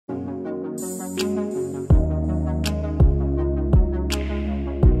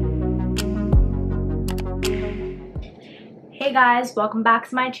Hey guys, welcome back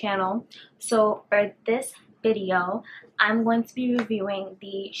to my channel. So for this video, I'm going to be reviewing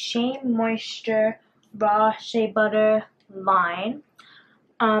the Shea Moisture Raw Shea Butter line.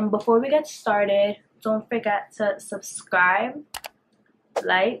 Before we get started, don't forget to subscribe,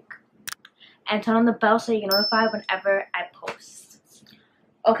 like, and turn on the bell so you get notified whenever I post.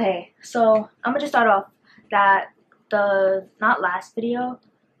 Okay, so I'm gonna just start off that the last video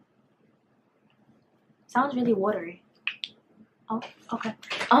sounds really watery. Oh, okay.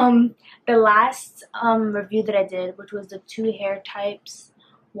 The last review that I did, which was the 2 hair types,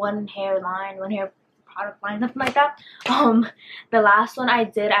 1 hair line, 1 hair product line, something like that. The last one I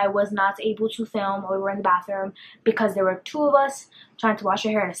did, I was not able to film, or we were in the bathroom because there were 2 of us trying to wash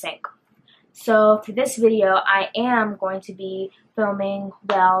our hair in a sink. So for this video, I am going to be filming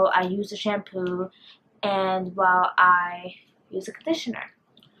while I use the shampoo and while I use the conditioner.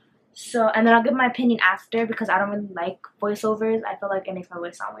 So, and then I'll give my opinion after because I don't really like voiceovers. I feel like it makes my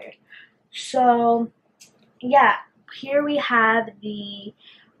voice sound weird. So, yeah, here we have the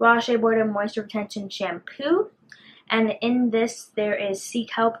Raw Shea Butter Moisture Retention Shampoo. And in this, there is sea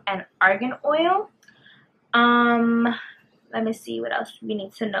kelp and argan oil. Let me see what else we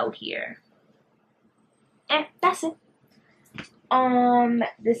need to know here. That's it.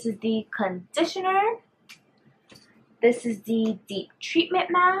 This is the conditioner. This is the deep treatment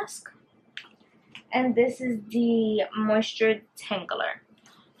mask, and this is the moisture tangler.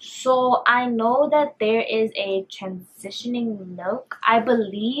 So I know that there is a transitioning milk. I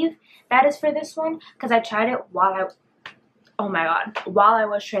believe that is for this one because I tried it while I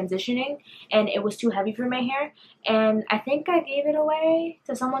was transitioning, and it was too heavy for my hair, and I think I gave it away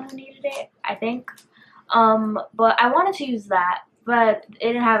to someone who needed it, I think. But I wanted to use that, but it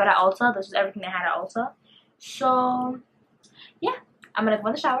didn't have it at Ulta. This is everything it had at Ulta. So, yeah, I'm going to go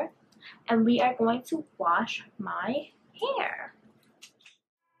in the shower, and we are going to wash my hair.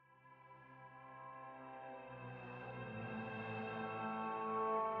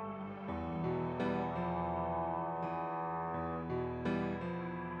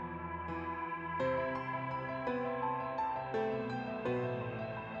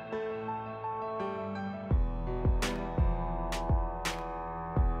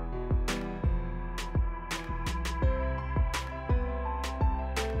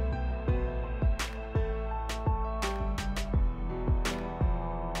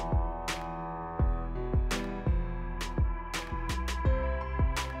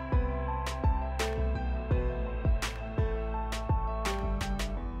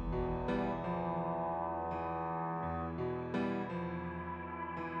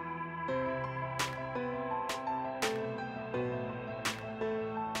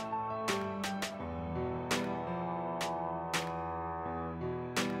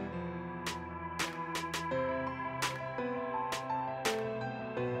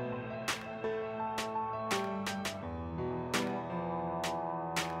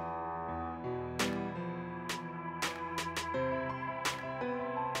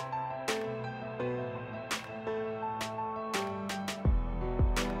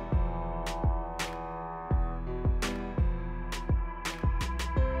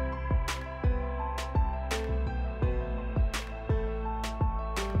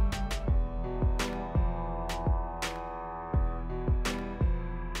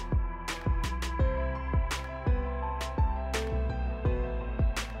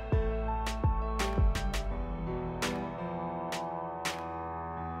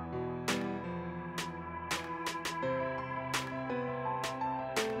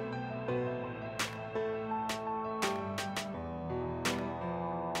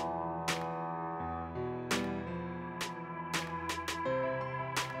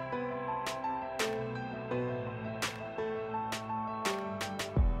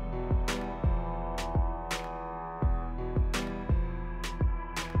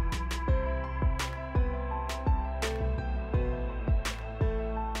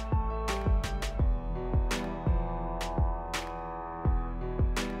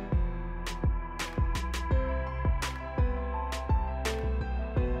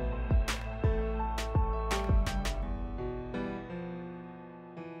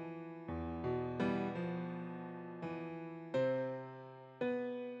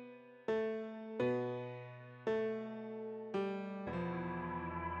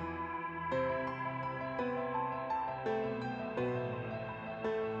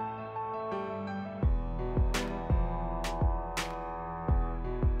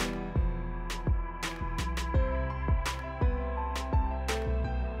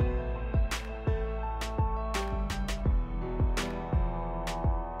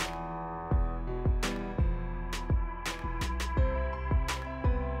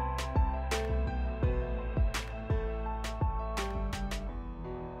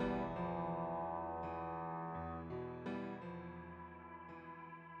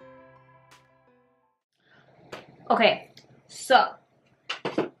 Okay, so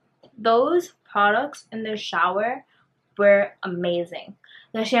those products in the shower were amazing.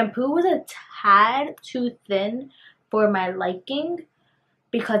 The shampoo was a tad too thin for my liking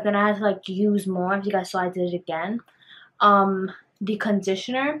because then I had to like use more. If you guys saw, I did it again. The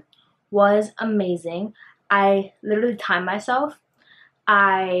conditioner was amazing. I literally timed myself.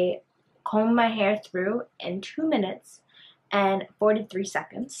 I combed my hair through in 2 minutes and 43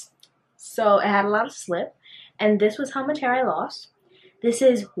 seconds. So it had a lot of slip. And this was how much hair I lost. This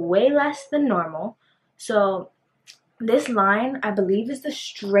is way less than normal. So this line, I believe, is the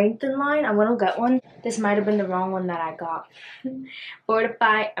strengthen line. I'm gonna get one. This might have been the wrong one that I got.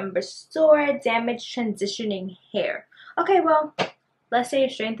 Fortify and restore damaged transitioning hair. Okay, well, let's say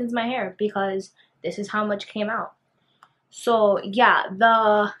it strengthens my hair because this is how much came out. So yeah,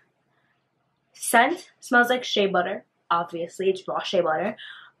 the scent smells like shea butter. Obviously, it's raw shea butter.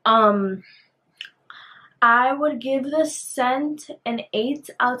 I would give the scent an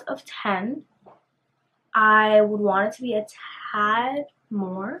 8 out of 10. I would want it to be a tad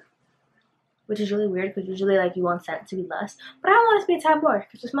more, which is really weird because usually like you want scent to be less. But I want it to be a tad more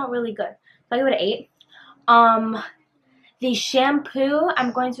because it smelled really good. So I give it an 8. The shampoo,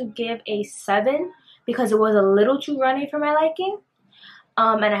 I'm going to give a 7 because it was a little too runny for my liking.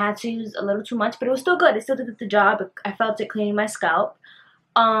 And I had to use a little too much, but it was still good. It still did the job. I felt it cleaning my scalp.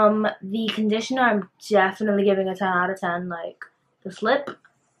 The conditioner, I'm definitely giving a 10 out of 10. Like, the slip,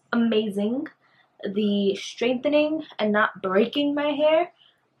 amazing. The strengthening and not breaking my hair,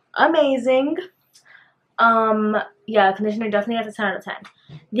 amazing. Yeah, conditioner definitely has a 10 out of 10.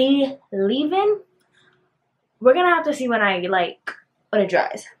 The leave-in, we're gonna have to see when it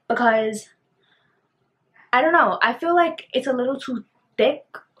dries, because I don't know, I feel like it's a little too thick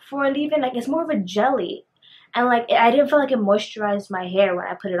for a leave-in. Like, it's more of a jelly, and like I didn't feel like it moisturized my hair when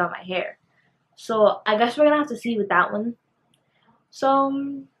I put it on my hair. So I guess we're gonna have to see with that one. So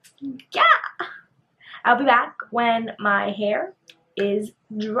yeah, I'll be back when my hair is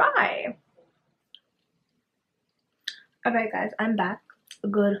dry. Alright guys, I'm back a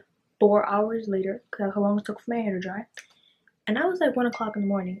good 4 hours later because that's how long it took for my hair to dry. And now it's like 1 o'clock in the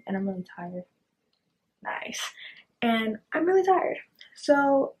morning and I'm really tired. Nice. And I'm really tired.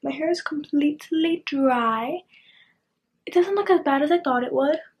 So my hair is completely dry. It doesn't look as bad as I thought it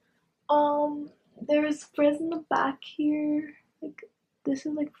would. There's frizz in the back here. Like, this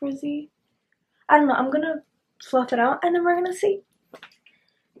is like frizzy. I don't know. I'm gonna fluff it out and then we're gonna see.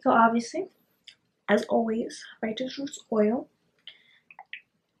 So obviously, as always, Righteous Roots oil.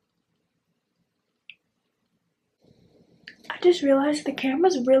 I just realized the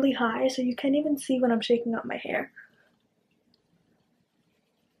camera's really high, so you can't even see when I'm shaking out my hair.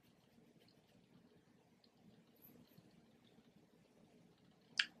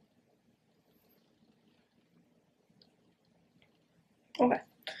 Okay.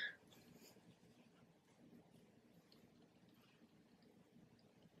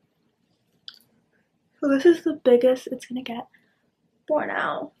 So this is the biggest it's gonna get for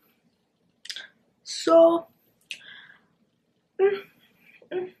now. So, I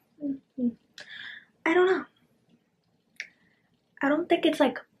don't know. I don't think it's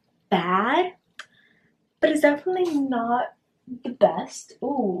like bad, but it's definitely not the best.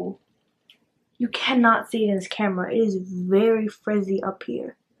 Ooh. You cannot see it in this camera. It is very frizzy up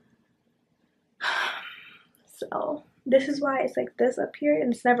here. So this is why it's like this up here,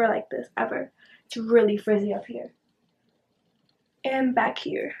 and it's never like this ever. It's really frizzy up here. And back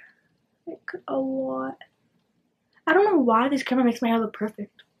here. Like a lot. I don't know why this camera makes my hair look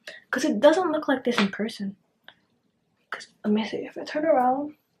perfect. Because it doesn't look like this in person. Because, let me see, if I turn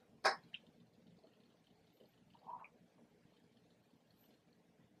around.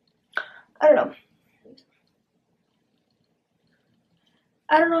 I don't know.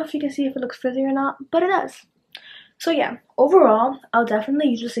 I don't know if you can see if it looks frizzy or not, but it does. So yeah, overall, I'll definitely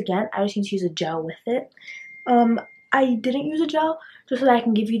use this again. I just need to use a gel with it. I didn't use a gel just so that I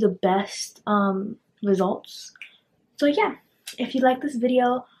can give you the best results. So yeah, if you like this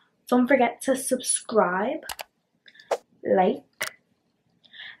video, don't forget to subscribe, like,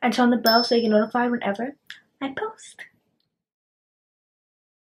 and turn on the bell so you get notified whenever I post.